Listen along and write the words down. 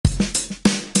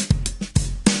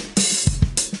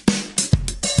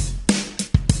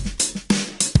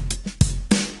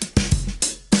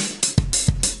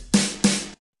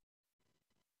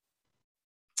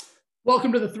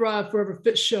Welcome to the Thrive Forever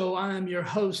Fit Show. I am your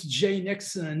host, Jay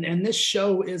Nixon, and this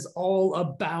show is all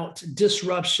about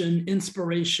disruption,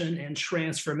 inspiration, and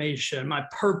transformation. My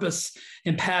purpose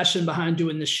and passion behind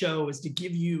doing this show is to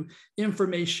give you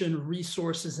information,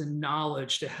 resources, and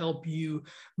knowledge to help you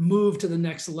move to the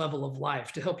next level of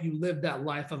life, to help you live that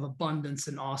life of abundance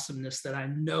and awesomeness that I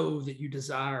know that you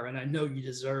desire and I know you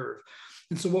deserve.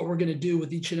 And so what we're going to do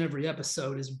with each and every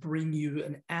episode is bring you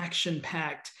an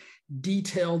action-packed,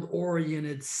 detailed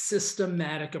oriented,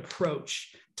 systematic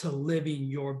approach to living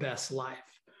your best life.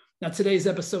 Now, today's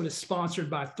episode is sponsored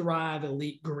by Thrive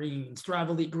Elite Greens. Thrive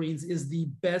Elite Greens is the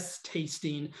best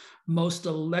tasting, most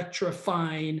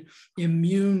electrifying,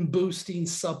 immune boosting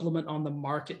supplement on the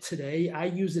market today. I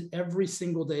use it every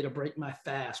single day to break my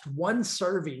fast. One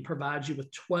serving provides you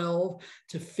with 12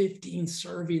 to 15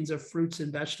 servings of fruits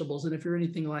and vegetables. And if you're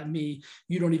anything like me,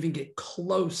 you don't even get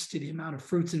close to the amount of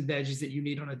fruits and veggies that you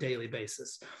need on a daily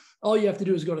basis. All you have to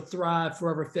do is go to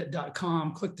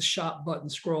thriveforeverfit.com, click the shop button,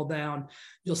 scroll down.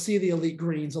 You'll see the Elite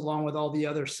Greens along with all the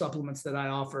other supplements that I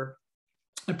offer.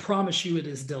 I promise you it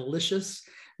is delicious,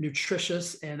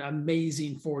 nutritious, and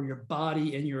amazing for your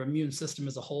body and your immune system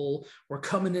as a whole. We're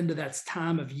coming into that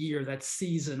time of year, that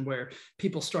season where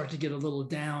people start to get a little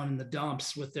down in the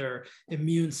dumps with their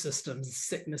immune systems,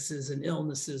 sicknesses and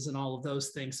illnesses and all of those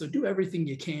things. So do everything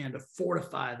you can to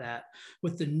fortify that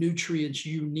with the nutrients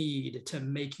you need to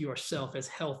make yourself as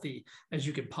healthy as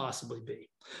you can possibly be.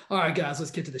 All right, guys,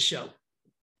 let's get to the show.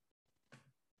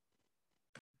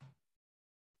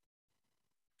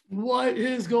 What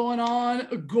is going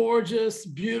on? Gorgeous,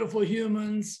 beautiful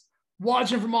humans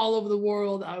watching from all over the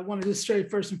world. I want to just straight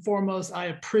first and foremost, I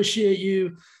appreciate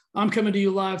you. I'm coming to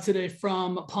you live today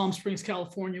from Palm Springs,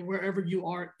 California, wherever you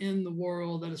are in the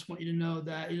world. I just want you to know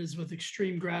that it is with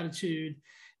extreme gratitude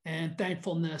and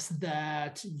thankfulness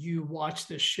that you watch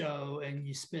this show and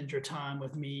you spend your time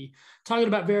with me talking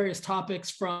about various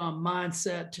topics from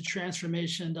mindset to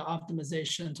transformation to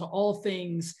optimization to all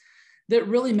things that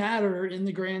really matter in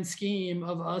the grand scheme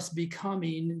of us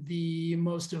becoming the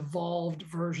most evolved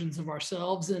versions of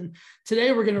ourselves. And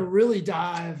today we're going to really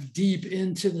dive deep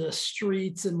into the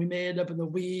streets, and we may end up in the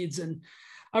weeds. And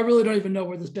I really don't even know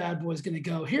where this bad boy is going to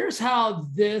go. Here's how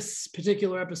this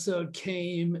particular episode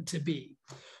came to be.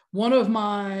 One of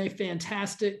my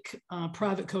fantastic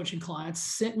private coaching clients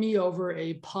sent me over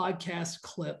a podcast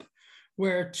clip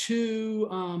where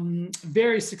two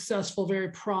very successful, very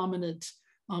prominent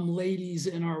ladies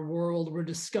in our world were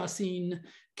discussing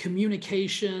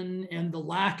communication and the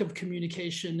lack of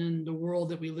communication in the world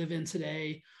that we live in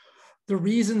today, the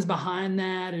reasons behind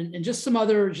that, and just some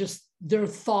other, just their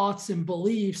thoughts and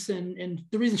beliefs. And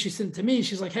the reason she sent it to me,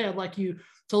 she's like, hey, I'd like you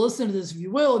to listen to this if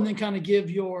you will, and then kind of give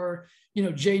your,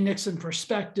 Jay Nixon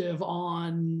perspective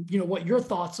on, what your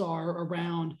thoughts are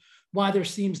around why there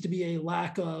seems to be a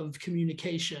lack of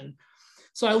communication.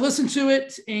 So I listened to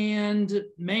it, and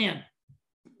man,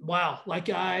 wow, like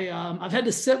I've had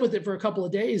to sit with it for a couple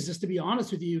of days, just to be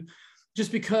honest with you,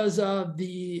 just because of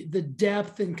the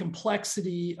depth and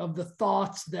complexity of the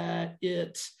thoughts that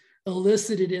it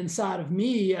elicited inside of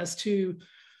me as to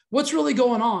what's really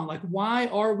going on. Like, why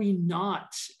are we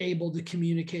not able to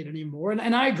communicate anymore?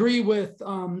 And I agree with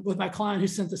my client who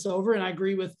sent this over, and I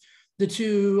agree with the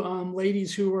two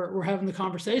ladies who were having the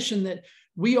conversation that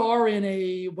we are in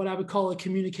a, what I would call a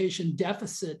communication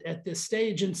deficit at this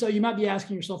stage. And so you might be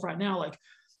asking yourself right now, like,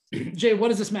 Jay, what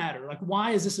does this matter? Like,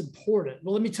 why is this important?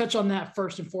 Well, let me touch on that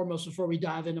first and foremost before we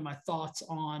dive into my thoughts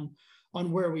on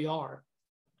where we are.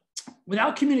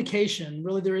 Without communication,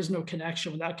 really, there is no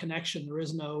connection. Without connection, there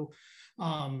is no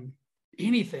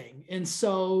anything. And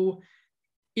so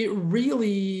it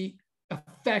really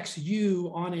affects you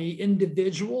on a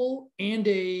individual and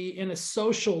in a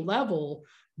social level,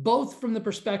 both from the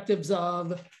perspectives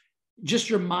of just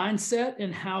your mindset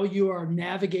and how you are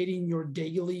navigating your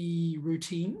daily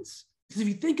routines. Because if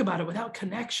you think about it, without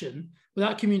connection,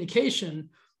 without communication,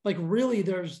 like really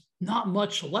there's not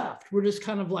much left. We're just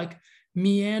kind of like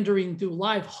meandering through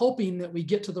life, hoping that we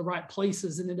get to the right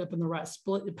places and end up in the right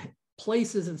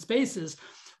places and spaces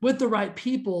with the right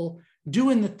people,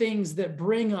 doing the things that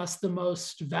bring us the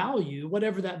most value,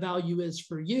 whatever that value is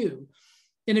for you.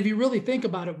 And if you really think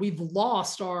about it, we've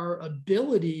lost our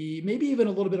ability, maybe even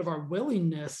a little bit of our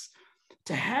willingness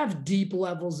to have deep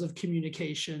levels of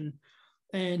communication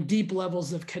and deep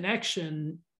levels of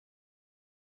connection.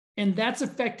 And that's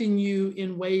affecting you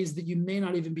in ways that you may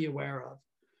not even be aware of.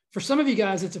 For some of you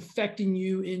guys, it's affecting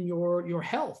you in your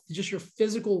health, just your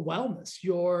physical wellness,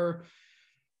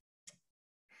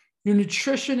 your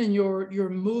nutrition and your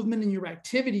movement and your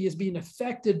activity is being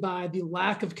affected by the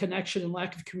lack of connection and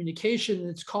lack of communication. And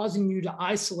it's causing you to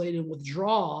isolate and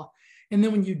withdraw. And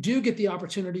then when you do get the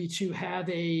opportunity to have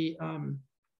a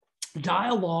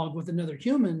dialogue with another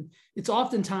human, it's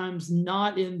oftentimes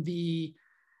not in the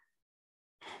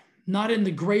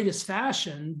greatest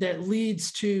fashion, that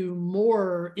leads to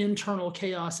more internal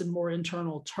chaos and more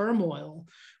internal turmoil,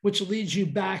 which leads you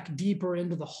back deeper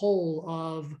into the hole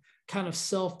of kind of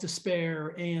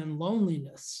self-despair and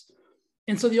loneliness.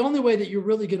 And so the only way that you're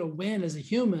really going to win as a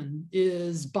human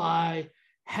is by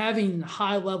having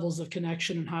high levels of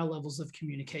connection and high levels of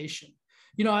communication.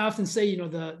 You know, I often say, you know,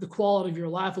 the quality of your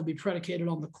life will be predicated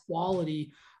on the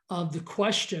quality of the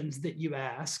questions that you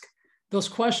ask. Those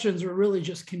questions are really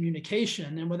just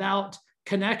communication. And without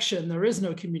connection, there is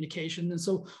no communication. And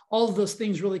so all of those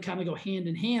things really kind of go hand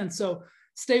in hand. So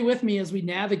stay with me as we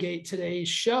navigate today's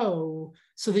show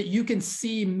so that you can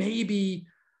see maybe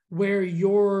where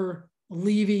you're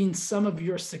leaving some of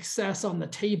your success on the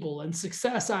table. And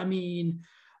success, I mean,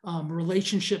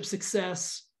 relationship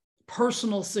success,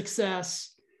 personal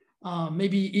success,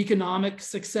 maybe economic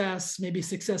success, maybe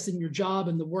success in your job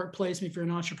and the workplace, maybe if you're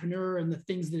an entrepreneur and the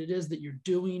things that it is that you're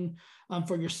doing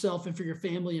for yourself and for your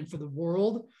family and for the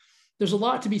world. There's a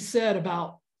lot to be said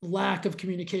about lack of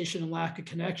communication and lack of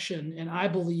connection. And I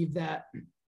believe that,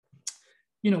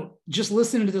 you know, just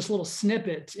listening to this little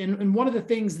snippet, and one of the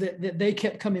things that they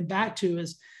kept coming back to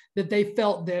is that they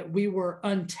felt that we were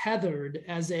untethered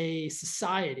as a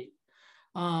society.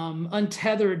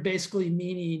 Untethered basically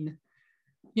meaning,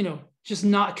 you know, just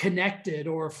not connected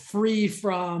or free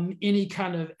from any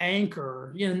kind of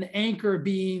anchor, you know, and the anchor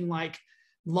being like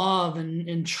love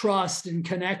and trust and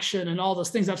connection and all those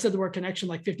things. I've said the word connection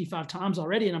like 55 times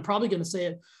already, and I'm probably going to say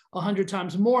it 100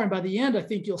 times more. And by the end, I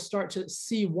think you'll start to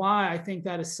see why I think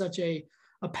that is such a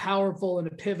powerful and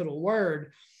a pivotal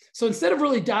word. So instead of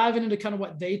really diving into kind of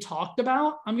what they talked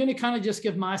about, I'm going to kind of just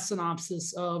give my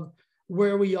synopsis of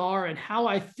where we are and how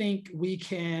I think we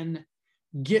can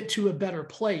get to a better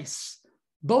place,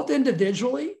 both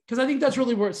individually, because I think that's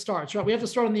really where it starts, right? We have to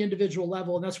start on the individual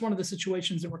level. And that's one of the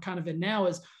situations that we're kind of in now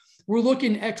is we're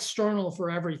looking external for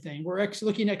everything. We're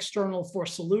looking external for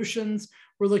solutions.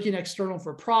 We're looking external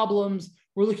for problems.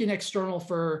 We're looking external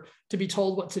to be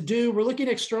told what to do. We're looking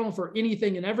external for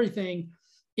anything and everything.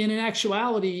 And in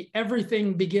actuality,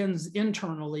 everything begins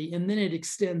internally and then it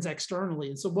extends externally.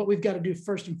 And so what we've got to do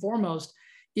first and foremost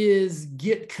is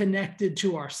get connected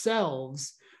to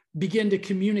ourselves, begin to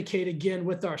communicate again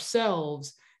with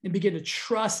ourselves, and begin to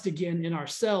trust again in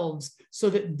ourselves so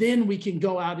that then we can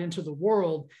go out into the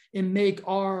world and make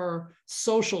our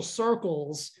social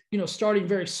circles, you know, starting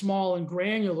very small and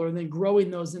granular and then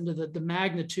growing those into the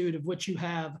magnitude of which you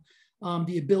have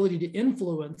the ability to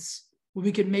influence, where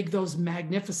we can make those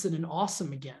magnificent and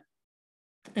awesome again.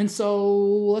 And so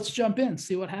let's jump in,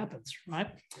 see what happens, right?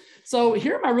 So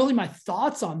here are my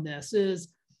thoughts on this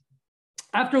is,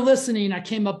 after listening, I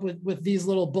came up with these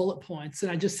little bullet points,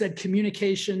 and I just said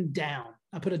communication down.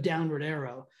 I put a downward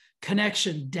arrow.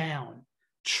 Connection down.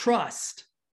 Trust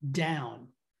down.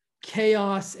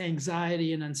 Chaos,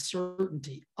 anxiety, and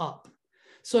uncertainty up.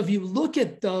 So if you look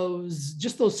at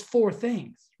just those four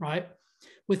things, right?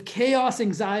 With chaos,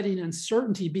 anxiety, and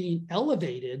uncertainty being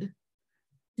elevated,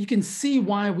 you can see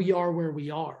why we are where we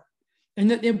are. And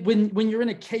that when you're in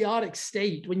a chaotic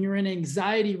state, when you're in an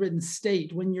anxiety-ridden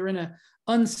state, when you're in an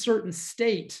uncertain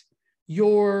state,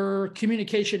 your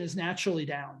communication is naturally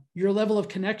down. Your level of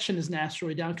connection is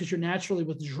naturally down because you're naturally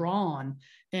withdrawn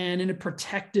and in a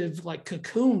protective like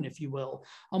cocoon, if you will.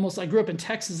 Almost, I grew up in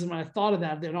Texas, and when I thought of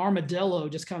that, an armadillo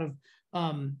just kind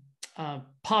of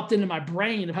popped into my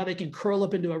brain of how they can curl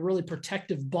up into a really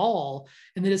protective ball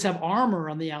and they just have armor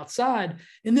on the outside.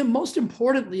 And then most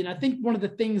importantly, and I think one of the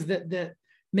things that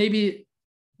maybe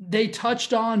they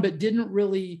touched on but didn't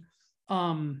really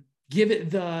give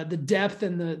it the depth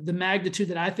and the magnitude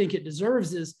that I think it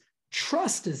deserves is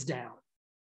trust is down,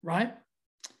 right?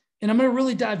 And I'm going to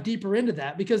really dive deeper into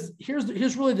that because here's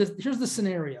the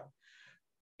scenario.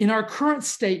 In our current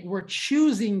state, we're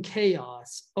choosing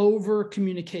chaos over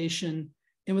communication,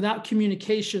 and without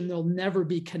communication, there'll never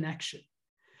be connection.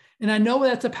 And I know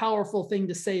that's a powerful thing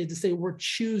to say we're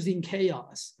choosing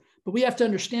chaos, but we have to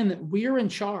understand that we're in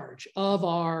charge of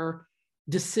our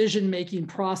decision-making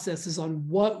processes on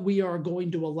what we are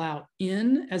going to allow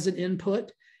in as an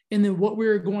input, and then what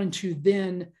we're going to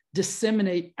then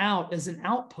disseminate out as an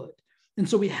output. And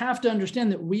so we have to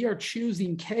understand that we are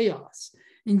choosing chaos.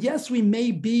 And yes, we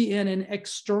may be in an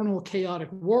external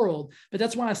chaotic world, but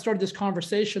that's why I started this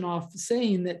conversation off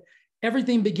saying that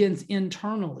everything begins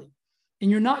internally. And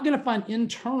you're not going to find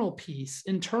internal peace,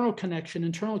 internal connection,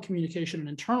 internal communication, and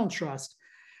internal trust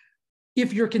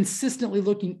if you're consistently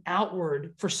looking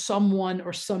outward for someone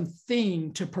or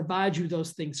something to provide you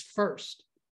those things first.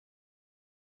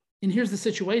 And here's the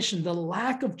situation: the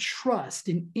lack of trust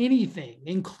in anything,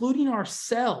 including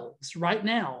ourselves right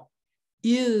now,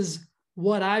 is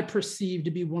what I perceive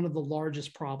to be one of the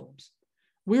largest problems.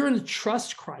 We're in a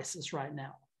trust crisis right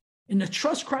now, in a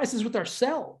trust crisis with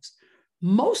ourselves.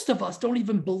 Most of us don't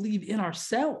even believe in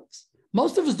ourselves.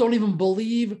 Most of us don't even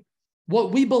believe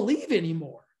what we believe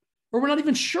anymore, or we're not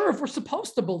even sure if we're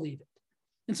supposed to believe it.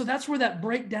 And so that's where that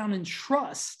breakdown in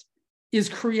trust is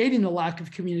creating a lack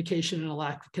of communication and a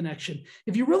lack of connection.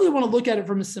 If you really want to look at it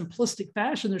from a simplistic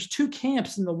fashion, there's two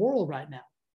camps in the world right now.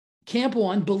 Camp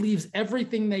one believes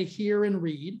everything they hear and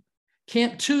read.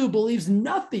 Camp two believes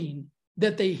nothing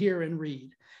that they hear and read.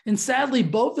 And sadly,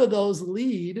 both of those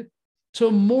lead to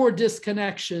more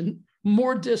disconnection,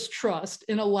 more distrust,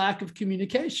 and a lack of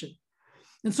communication.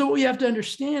 And so what we have to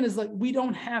understand is, like, we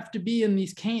don't have to be in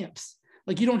these camps.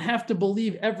 Like, you don't have to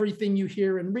believe everything you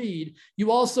hear and read. You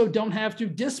also don't have to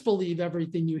disbelieve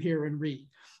everything you hear and read.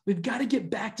 We've got to get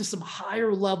back to some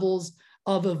higher levels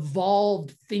of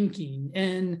evolved thinking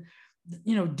and,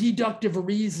 deductive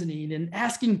reasoning and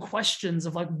asking questions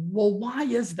of, like, well, why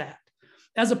is that?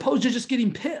 As opposed to just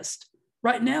getting pissed.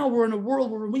 Right now, we're in a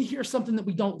world where when we hear something that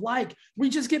we don't like, we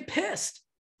just get pissed.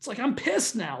 It's like, I'm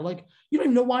pissed now. Like, you don't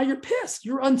even know why you're pissed.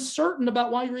 You're uncertain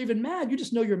about why you're even mad. You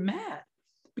just know you're mad,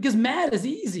 because mad is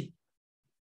easy.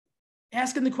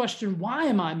 Asking the question, why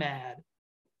am I mad?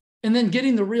 And then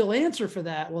getting the real answer for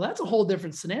that, well, that's a whole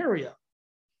different scenario.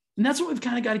 And that's what we've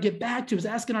kind of got to get back to, is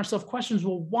asking ourselves questions.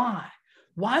 Well, why?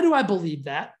 Why do I believe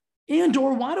that?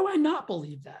 And/or why do I not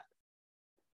believe that?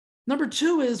 Number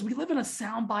two is, we live in a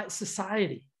soundbite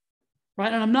society,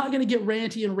 right? And I'm not going to get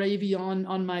ranty and ravey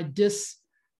on my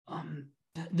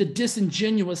the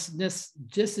disingenuousness.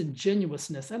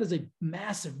 That is a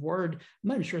massive word. I'm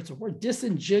not even sure it's a word.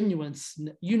 Disingenuous.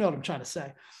 You know what I'm trying to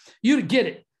say. You get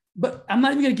it. But I'm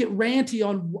not even going to get ranty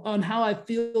on how I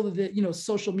feel that,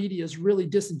 social media is really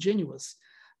disingenuous.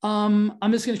 I'm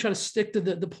just going to try to stick to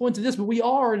the point of this, but we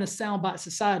are in a soundbite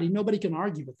society. Nobody can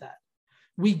argue with that.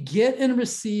 We get and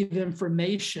receive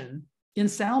information in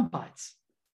sound bites,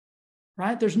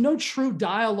 right? There's no true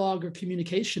dialogue or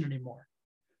communication anymore,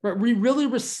 right? We really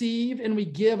receive and we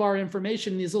give our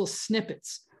information in these little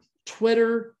snippets.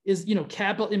 Twitter is,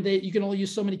 capital, and you can only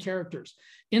use so many characters.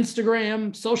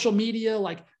 Instagram, social media,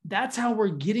 like, that's how we're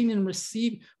getting and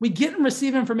receive. We get and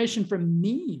receive information from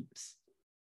memes.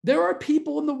 There are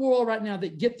people in the world right now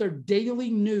that get their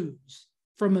daily news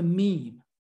from a meme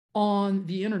on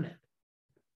the internet.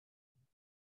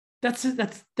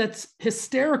 That's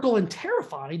hysterical and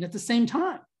terrifying at the same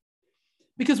time,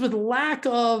 because with lack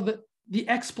of the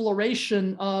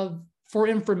exploration for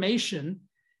information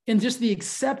and just the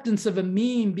acceptance of a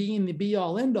meme being the be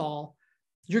all end all,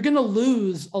 you're going to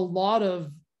lose a lot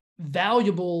of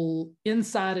valuable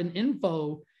insight and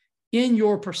info in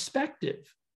your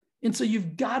perspective. And so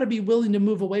you've got to be willing to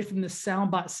move away from this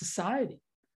soundbite society.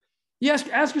 You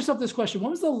ask yourself this question: when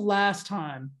was the last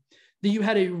time that you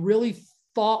had a really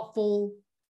thoughtful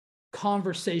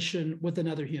conversation with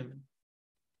another human?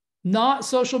 Not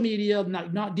social media,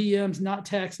 not DMs, not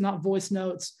text, not voice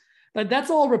notes. Like, that's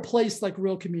all replaced like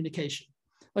real communication.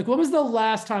 Like, when was the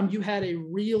last time you had a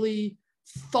really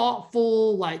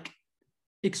thoughtful, like,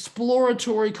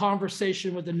 exploratory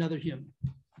conversation with another human?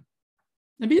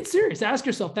 And being serious, ask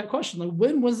yourself that question. Like,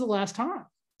 when was the last time?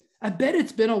 I bet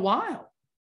it's been a while.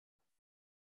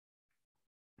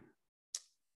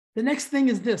 The next thing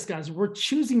is this, guys: we're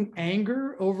choosing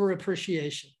anger over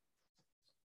appreciation.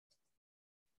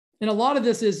 And a lot of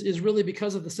this is really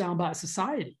because of the soundbite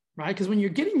society, right? Because when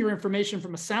you're getting your information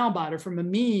from a soundbite or from a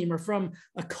meme or from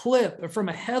a clip or from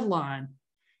a headline,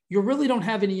 you really don't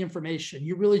have any information.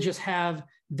 You really just have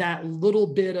that little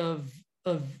bit of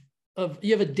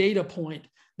you have a data point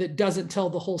that doesn't tell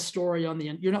the whole story on the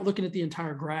end. You're not looking at the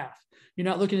entire graph. You're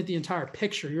not looking at the entire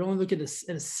picture. You're only looking at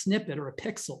a snippet or a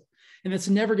pixel. And it's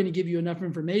never going to give you enough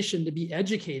information to be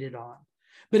educated on,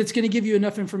 but it's going to give you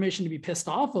enough information to be pissed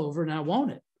off over. Now,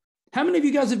 won't it? How many of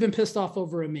you guys have been pissed off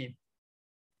over a meme?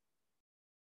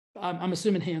 I'm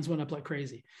assuming hands went up like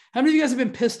crazy. How many of you guys have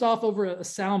been pissed off over a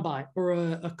soundbite or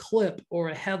a clip or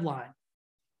a headline,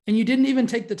 and you didn't even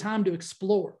take the time to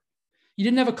explore? You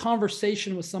didn't have a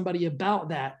conversation with somebody about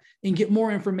that and get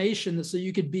more information so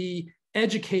you could be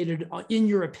educated in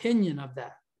your opinion of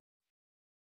that.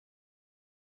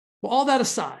 Well, all that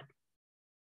aside,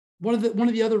 one of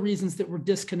the other reasons that we're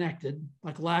disconnected,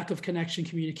 like lack of connection,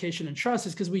 communication, and trust,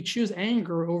 is because we choose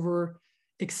anger over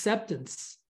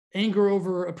acceptance, anger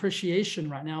over appreciation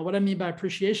right now. What I mean by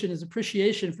appreciation is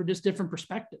appreciation for just different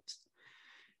perspectives.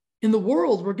 In the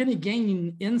world, we're going to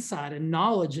gain insight and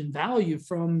knowledge and value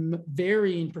from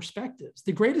varying perspectives.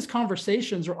 The greatest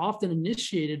conversations are often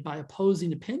initiated by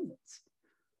opposing opinions.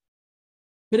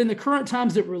 But in the current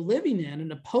times that we're living in,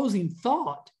 an opposing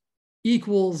thought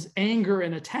equals anger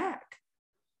and attack,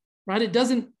 right? It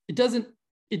doesn't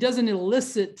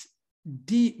elicit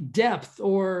deep depth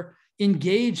or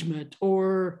engagement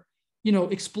or,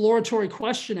 exploratory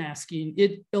question asking.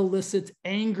 It elicits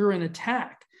anger and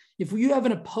attack. If you have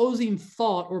an opposing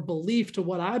thought or belief to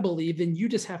what I believe, then you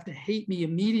just have to hate me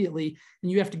immediately,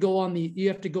 and you have to go on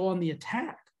the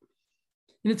attack.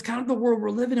 And it's kind of the world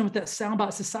we're living in with that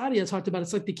soundbite society I talked about.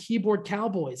 It's like the keyboard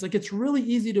cowboys. Like, it's really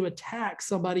easy to attack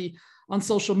somebody on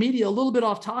social media. A little bit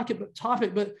off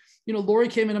topic, but Lori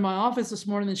came into my office this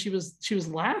morning and she was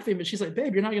laughing, but she's like,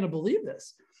 "Babe, you're not going to believe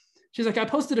this." She's like, "I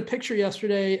posted a picture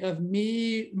yesterday of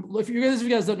me." If you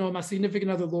guys don't know, my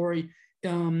significant other, Lori,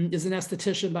 is an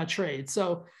esthetician by trade.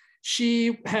 So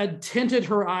she had tinted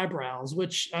her eyebrows,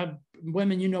 which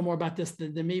women, more about this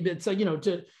than me, but it's like,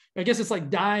 I guess it's like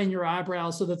dyeing your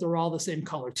eyebrows so that they're all the same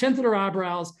color. Tinted her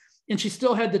eyebrows, and she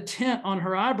still had the tint on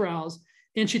her eyebrows.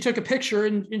 And she took a picture,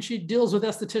 and she deals with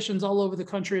estheticians all over the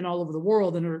country and all over the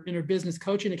world in her business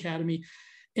coaching academy.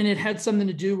 And it had something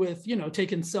to do with,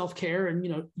 taking self-care and,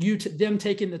 them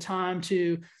taking the time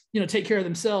to, take care of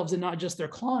themselves and not just their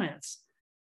clients.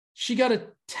 She got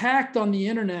attacked on the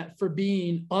internet for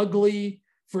being ugly,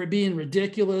 for it being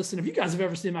ridiculous. And if you guys have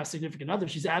ever seen my significant other,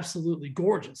 she's absolutely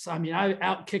gorgeous. I mean, I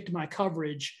outkicked my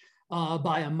coverage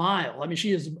by a mile. I mean,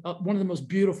 she is one of the most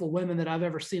beautiful women that I've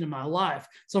ever seen in my life.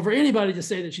 So for anybody to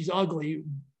say that she's ugly,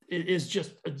 it is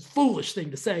just a foolish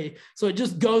thing to say. So it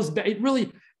just goes back. It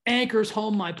really anchors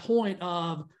home my point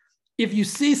of, if you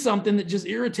see something that just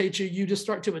irritates you, you just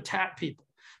start to attack people.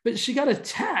 But she got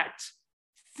attacked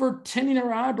for tinting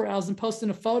her eyebrows and posting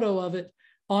a photo of it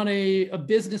on a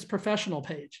business professional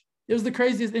page. It was the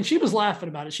craziest. And she was laughing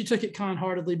about it. She took it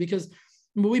kind-heartedly, because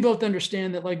we both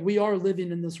understand that, like, we are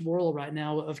living in this world right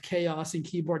now of chaos and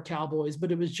keyboard cowboys,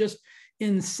 but it was just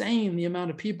insane the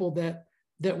amount of people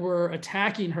that were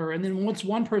attacking her. And then once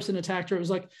one person attacked her, it was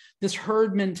like this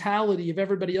herd mentality of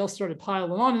everybody else started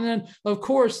piling on. And then, of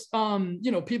course,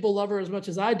 people love her as much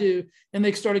as I do, and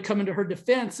they started coming to her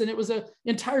defense. And it was an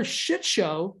entire shit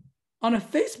show on a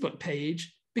Facebook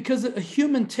page because a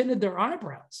human tinted their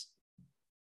eyebrows.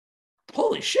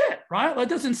 Holy shit, right? Like,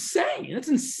 that's insane. That's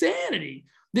insanity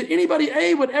that anybody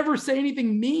would ever say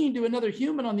anything mean to another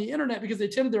human on the internet because they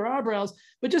tinted their eyebrows.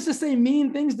 But just to say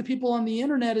mean things to people on the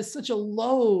internet is such a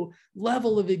low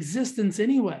level of existence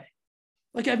anyway.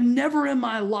 Like, I've never in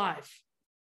my life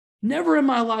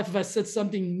have I said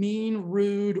something mean,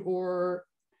 rude, or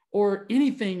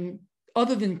anything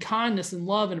other than kindness and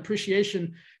love and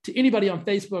appreciation to anybody on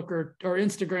Facebook or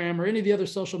Instagram or any of the other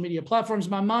social media platforms.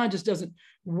 My mind just doesn't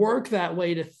work that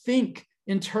way to think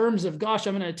in terms of, gosh,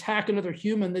 I'm going to attack another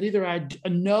human that either I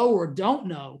know or don't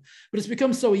know. But it's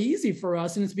become so easy for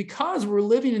us. And it's because we're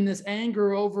living in this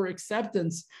anger over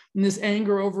acceptance, in this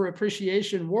anger over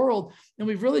appreciation world. And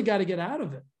we've really got to get out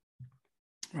of it,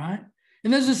 right?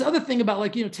 And there's this other thing about,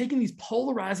 like, taking these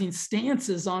polarizing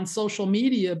stances on social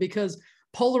media, because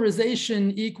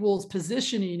polarization equals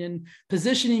positioning, and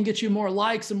positioning gets you more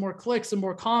likes and more clicks and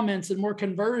more comments and more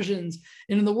conversions.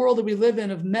 And in the world that we live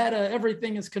in of meta,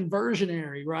 everything is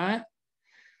conversionary, right?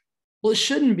 Well, it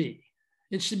shouldn't be.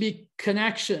 It should be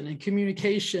connection and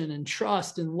communication and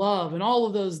trust and love and all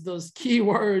of those key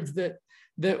words that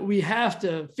we have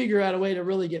to figure out a way to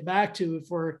really get back to if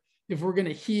we're going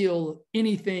to heal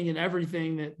anything and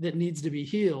everything that needs to be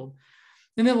healed.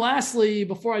 And then lastly,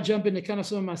 before I jump into kind of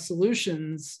some of my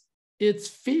solutions, it's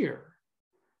fear.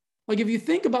 Like, if you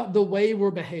think about the way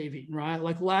we're behaving, right?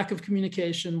 Like lack of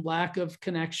communication, lack of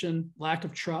connection, lack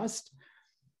of trust,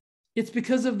 it's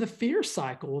because of the fear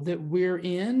cycle that we're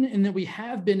in and that we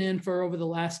have been in for over the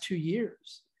last 2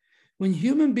 years. When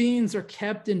human beings are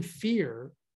kept in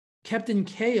fear, kept in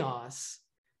chaos,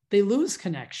 they lose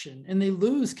connection and they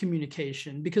lose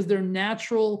communication, because their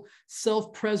natural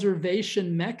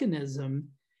self-preservation mechanism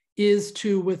is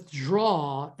to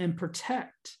withdraw and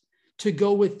protect, to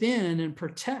go within and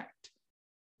protect,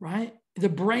 right? The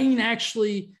brain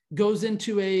actually goes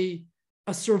into a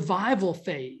survival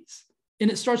phase, and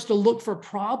it starts to look for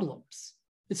problems.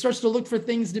 It starts to look for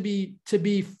things to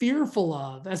be fearful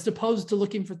of, as opposed to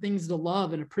looking for things to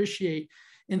love and appreciate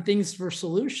and things for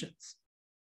solutions.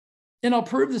 And I'll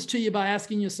prove this to you by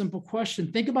asking you a simple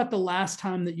question. Think about the last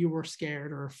time that you were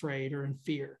scared or afraid or in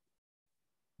fear.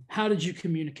 How did you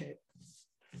communicate?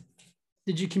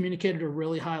 Did you communicate at a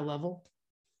really high level?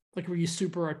 Like, were you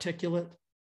super articulate?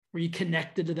 Were you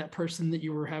connected to that person that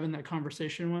you were having that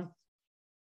conversation with?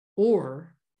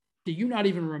 Or do you not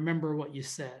even remember what you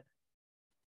said?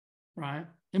 Right?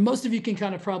 And most of you can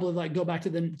kind of probably like go back to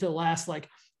the last like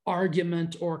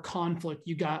argument or conflict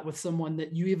you got with someone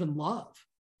that you even love.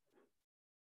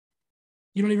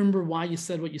 You don't even remember why you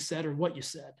said what you said or what you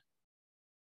said,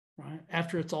 right?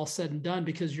 After it's all said and done,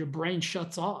 because your brain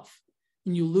shuts off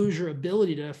and you lose your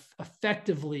ability to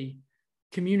effectively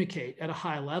communicate at a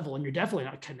high level. And you're definitely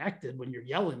not connected when you're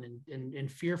yelling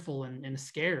and fearful and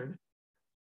scared,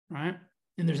 right?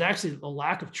 And there's actually a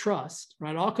lack of trust,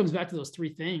 right? It all comes back to those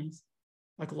three things,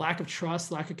 like lack of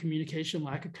trust, lack of communication,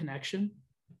 lack of connection.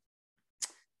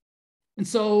 And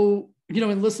so,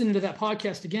 in listening to that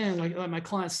podcast again, like my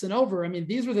client sent over, I mean,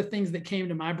 these were the things that came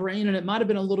to my brain, and it might've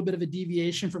been a little bit of a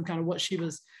deviation from kind of what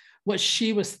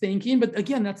she was thinking. But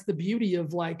again, that's the beauty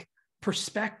of like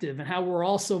perspective and how we're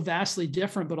all so vastly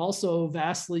different, but also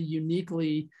vastly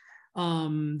uniquely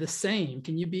the same.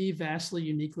 Can you be vastly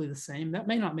uniquely the same? That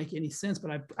may not make any sense,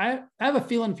 but I have a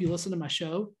feeling if you listen to my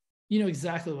show, you know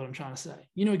exactly what I'm trying to say.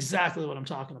 You know exactly what I'm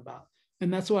talking about.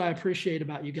 And that's what I appreciate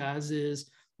about you guys is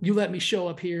you let me show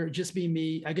up here, just be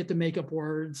me. I get to make up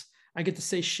words. I get to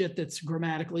say shit that's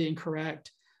grammatically incorrect.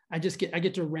 I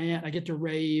get to rant. I get to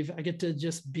rave. I get to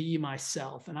just be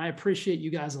myself. And I appreciate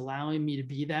you guys allowing me to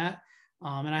be that.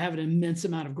 And I have an immense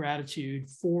amount of gratitude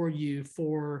for you,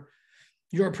 for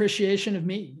your appreciation of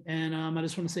me. And I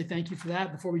just want to say thank you for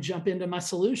that before we jump into my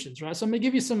solutions, right? So I'm going to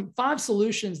give you 5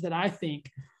 solutions that I think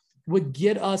would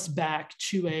get us back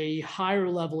to a higher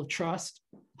level of trust,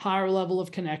 higher level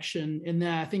of connection. And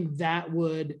then I think that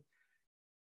would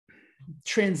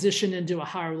transition into a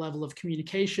higher level of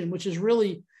communication, which is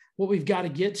really what we've got to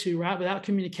get to, right? Without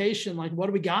communication, like what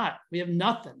do we got? We have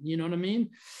nothing, you know what I mean?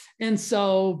 And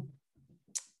so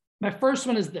my first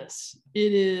one is this.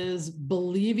 It is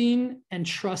believing and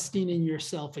trusting in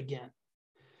yourself again.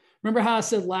 Remember how I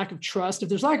said lack of trust? If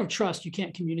there's lack of trust, you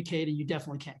can't communicate and you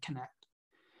definitely can't connect.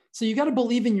 So you got to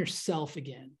believe in yourself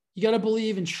again. You got to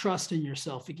believe and trust in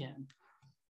yourself again.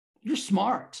 You're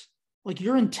smart. Like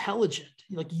you're intelligent.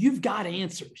 Like you've got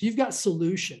answers. You've got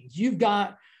solutions. You've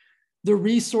got the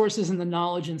resources and the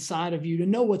knowledge inside of you to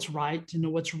know what's right, to know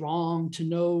what's wrong, to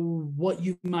know what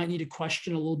you might need to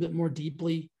question a little bit more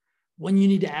deeply, when you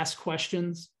need to ask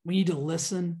questions, when you need to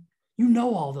listen. You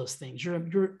know all those things.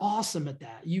 You're awesome at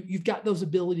that. You've got those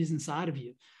abilities inside of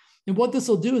you. And what this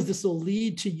will do is this will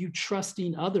lead to you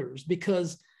trusting others,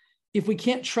 because if we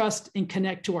can't trust and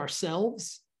connect to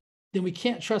ourselves, then we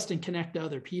can't trust and connect to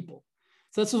other people.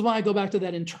 So this is why I go back to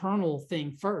that internal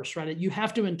thing first, right? You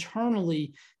have to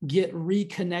internally get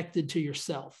reconnected to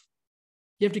yourself.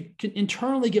 You have to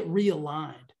internally get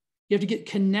realigned. You have to get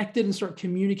connected and start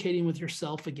communicating with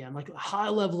yourself again, like a high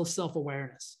level of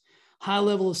self-awareness, high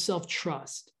level of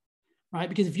self-trust, right?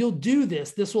 Because if you'll do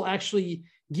this, this will actually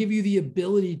give you the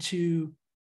ability to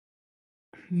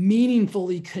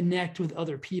meaningfully connect with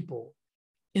other people.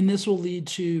 And this will lead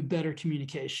to better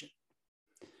communication.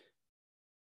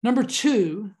 Number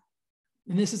 2,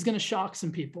 and this is going to shock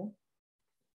some people,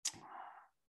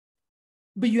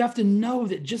 but you have to know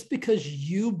that just because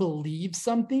you believe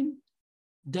something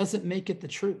doesn't make it the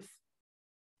truth.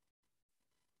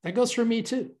 That goes for me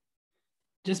too.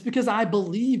 Just because I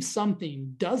believe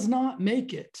something does not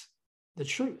make it the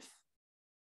truth.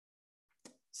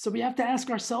 So we have to ask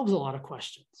ourselves a lot of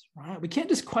questions, right? We can't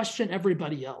just question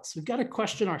everybody else. We've got to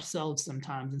question ourselves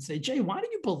sometimes and say, Jay, why do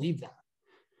you believe that?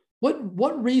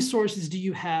 What resources do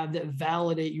you have that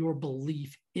validate your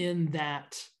belief in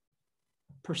that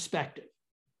perspective?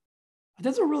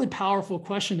 That's a really powerful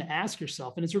question to ask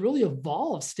yourself. And it's a really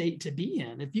evolved state to be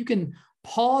in. If you can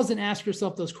pause and ask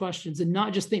yourself those questions and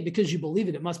not just think because you believe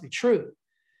it, it must be true.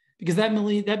 Because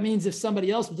that means if somebody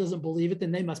else doesn't believe it,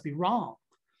 then they must be wrong.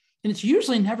 And it's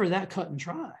usually never that cut and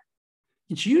dry.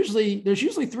 There's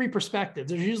usually 3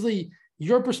 perspectives. There's usually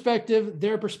your perspective,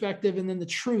 their perspective, and then the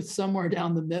truth somewhere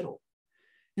down the middle.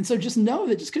 And so just know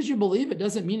that just because you believe it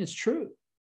doesn't mean it's true.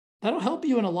 That'll help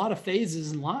you in a lot of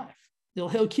phases in life.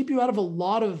 He'll keep you out of a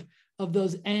lot of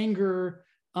those anger,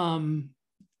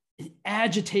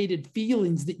 agitated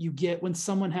feelings that you get when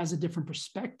someone has a different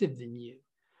perspective than you.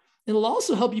 It'll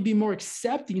also help you be more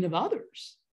accepting of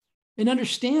others and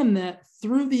understand that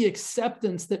through the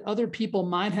acceptance that other people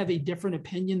might have a different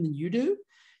opinion than you do,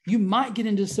 you might get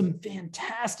into some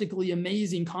fantastically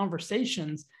amazing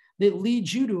conversations that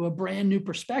lead you to a brand new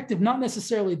perspective, not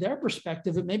necessarily their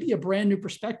perspective, but maybe a brand new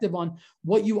perspective on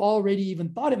what you already even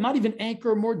thought. It might even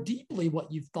anchor more deeply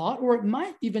what you've thought, or it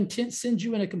might even send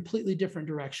you in a completely different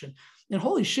direction. And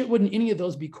holy shit, wouldn't any of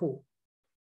those be cool?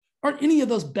 aren't any of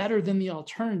those better than the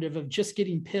alternative of just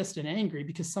getting pissed and angry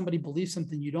because somebody believes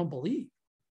something you don't believe?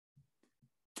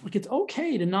 Like, it's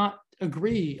okay to not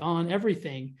agree on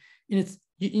everything. And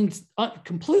it's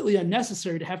completely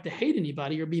unnecessary to have to hate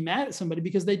anybody or be mad at somebody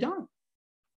because they don't.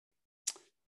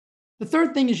 The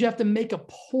third thing is you have to make a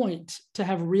point to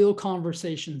have real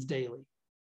conversations daily,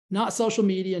 not social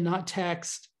media, not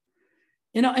text,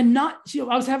 and not,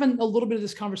 I was having a little bit of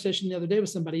this conversation the other day with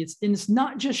somebody. It's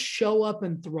not just show up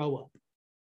and throw up.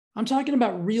 I'm talking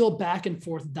about real back and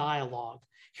forth dialogue.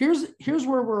 Here's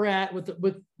where we're at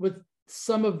with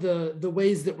some of the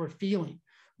ways that we're feeling.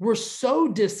 We're so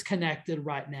disconnected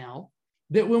right now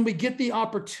that when we get the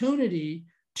opportunity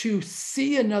to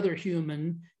see another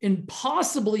human and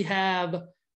possibly have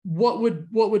what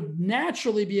would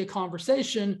naturally be a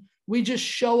conversation, we just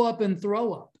show up and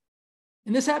throw up.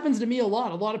 And this happens to me a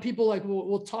lot. A lot of people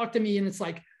will talk to me and it's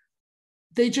like,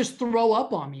 they just throw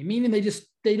up on me, meaning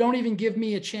they don't even give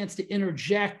me a chance to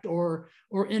interject or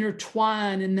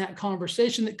intertwine in that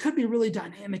conversation that could be really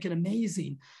dynamic and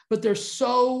amazing, but they're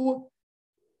so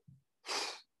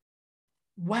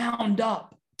wound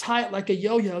up tight like a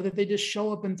yo-yo that they just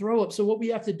show up and throw up. So what we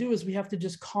have to do is we have to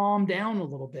just calm down a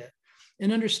little bit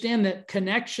and understand that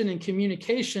connection and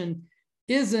communication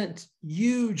isn't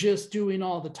you just doing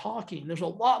all the talking. There's a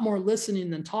lot more listening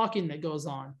than talking that goes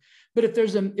on. But if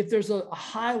there's a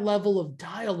high level of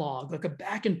dialogue, like a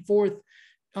back and forth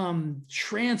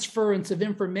transference of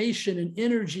information and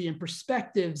energy and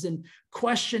perspectives and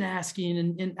question asking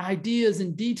and ideas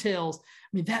and details,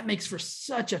 I mean, that makes for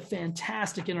such a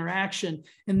fantastic interaction.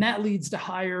 And that leads to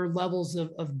higher levels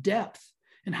of depth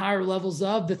and higher levels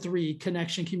of the three: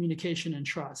 connection, communication, and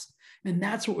trust. And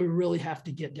that's what we really have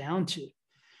to get down to.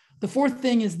 The fourth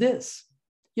thing is this: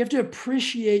 you have to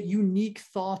appreciate unique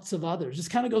thoughts of others. This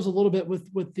kind of goes a little bit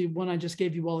with the one I just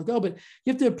gave you a while ago, but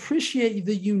you have to appreciate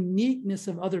the uniqueness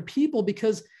of other people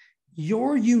because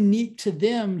you're unique to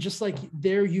them just like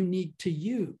they're unique to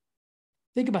you.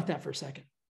 Think about that for a second.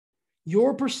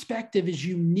 Your perspective is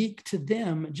unique to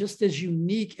them just as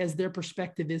unique as their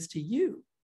perspective is to you.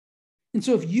 And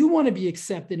so if you want to be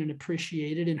accepted and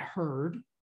appreciated and heard,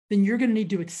 then you're going to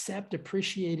need to accept,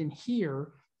 appreciate, and hear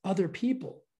other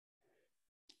people.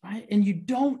 Right? And you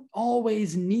don't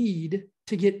always need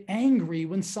to get angry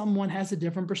when someone has a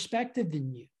different perspective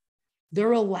than you.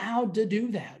 They're allowed to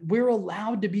do that. We're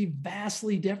allowed to be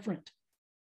vastly different.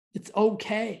 It's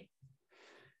okay.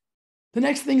 The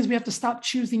next thing is we have to stop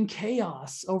choosing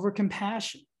chaos over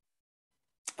compassion.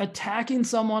 Attacking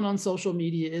someone on social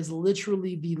media is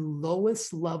literally the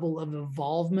lowest level of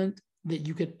involvement that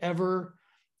you could ever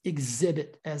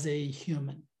exhibit as a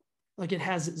human. Like, it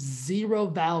has zero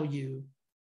value.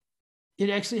 It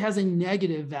actually has a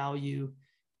negative value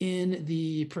in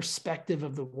the perspective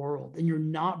of the world. And you're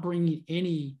not bringing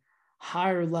any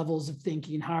higher levels of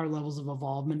thinking, higher levels of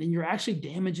involvement, and you're actually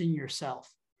damaging yourself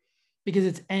because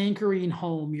it's anchoring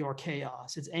home your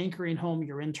chaos. It's anchoring home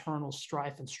your internal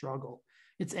strife and struggle.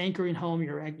 It's anchoring home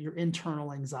your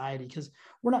internal anxiety, because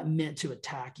we're not meant to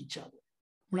attack each other.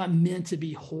 We're not meant to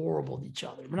be horrible to each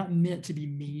other. We're not meant to be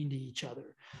mean to each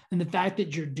other. And the fact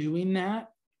that you're doing that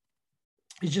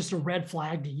is just a red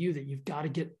flag to you that you've got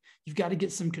to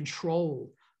get some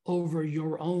control over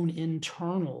your own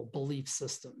internal belief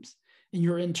systems and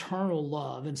your internal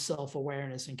love and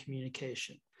self-awareness and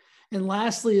communication. And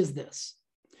lastly is this: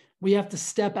 we have to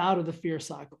step out of the fear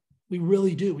cycle. We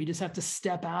really do. We just have to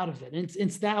step out of it. And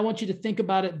it's that, I want you to think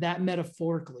about it that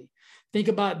metaphorically. Think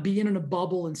about being in a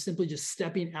bubble and simply just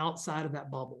stepping outside of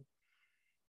that bubble.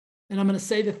 And I'm going to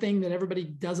say the thing that everybody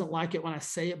doesn't like it when I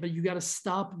say it, but you got to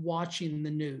stop watching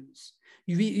the news.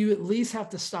 You at least have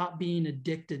to stop being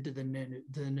addicted to the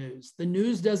news. The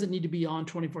news doesn't need to be on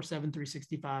 24/7,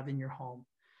 365 in your home,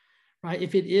 right?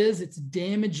 If it is, it's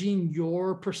damaging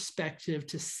your perspective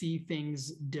to see things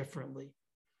differently.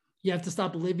 You have to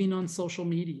stop living on social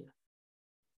media,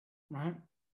 right?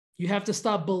 You have to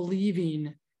stop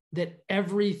believing that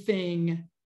everything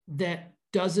that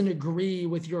doesn't agree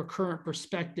with your current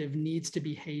perspective needs to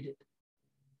be hated.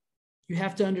 You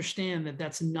have to understand that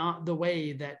that's not the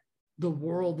way that the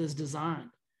world is designed.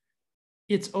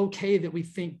 It's okay that we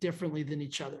think differently than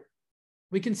each other.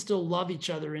 We can still love each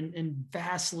other and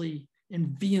vastly and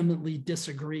vehemently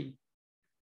disagree.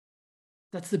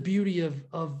 That's the beauty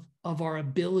of our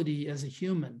ability as a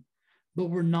human, but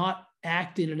we're not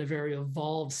acting in a very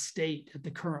evolved state at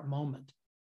the current moment.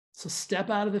 So step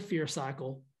out of the fear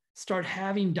cycle, start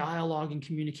having dialogue and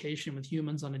communication with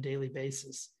humans on a daily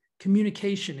basis.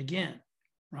 Communication again,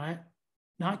 right?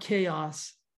 Not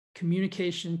chaos,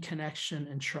 communication, connection,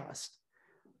 and trust.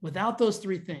 Without those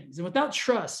three things, and without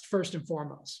trust, first and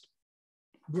foremost,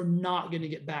 we're not going to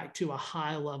get back to a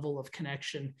high level of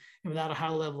connection. And without a high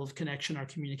level of connection, our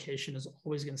communication is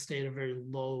always going to stay at a very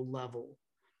low level.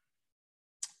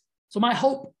 So my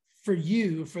hope for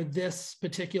you for this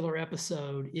particular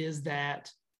episode is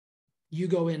that you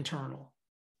go internal.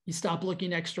 You stop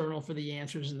looking external for the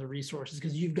answers and the resources,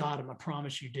 because you've got them. I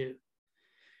promise you do.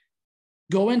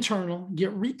 Go internal,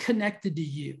 get reconnected to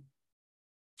you.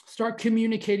 Start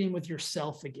communicating with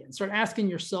yourself again. Start asking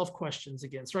yourself questions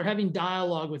again. Start having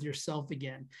dialogue with yourself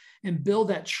again, and build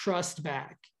that trust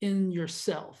back in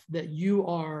yourself that you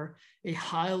are a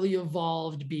highly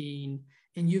evolved being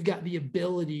and you've got the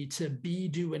ability to be,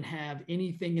 do, and have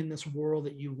anything in this world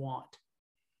that you want.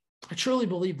 I truly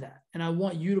believe that. And I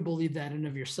want you to believe that in and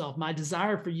of yourself. My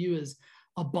desire for you is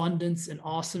abundance and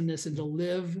awesomeness, and to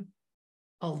live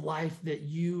a life that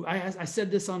I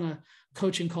said this on a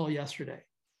coaching call yesterday.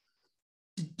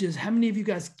 How many of you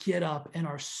guys get up and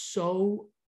are so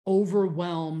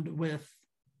overwhelmed with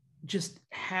just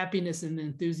happiness and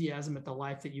enthusiasm at the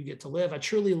life that you get to live? I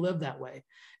truly live that way.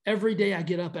 Every day I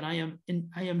get up and I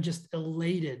am just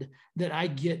elated that I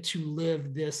get to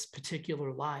live this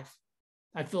particular life.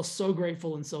 I feel so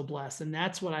grateful and so blessed. And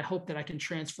that's what I hope that I can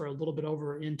transfer a little bit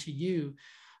over into you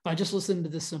by just listening to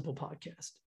this simple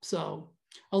podcast. So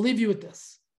I'll leave you with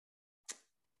this.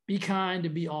 Be kind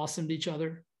and be awesome to each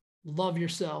other. Love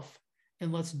yourself,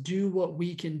 and let's do what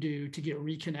we can do to get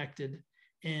reconnected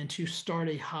and to start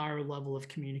a higher level of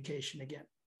communication again.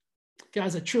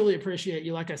 Guys, I truly appreciate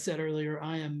you. Like I said earlier,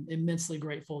 I am immensely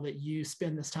grateful that you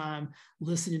spend this time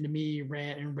listening to me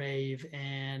rant and rave,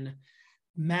 and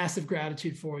massive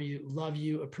gratitude for you. Love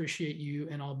you, appreciate you,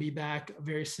 and I'll be back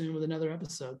very soon with another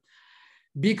episode.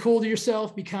 Be cool to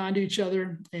yourself, be kind to each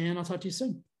other, and I'll talk to you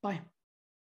soon. Bye.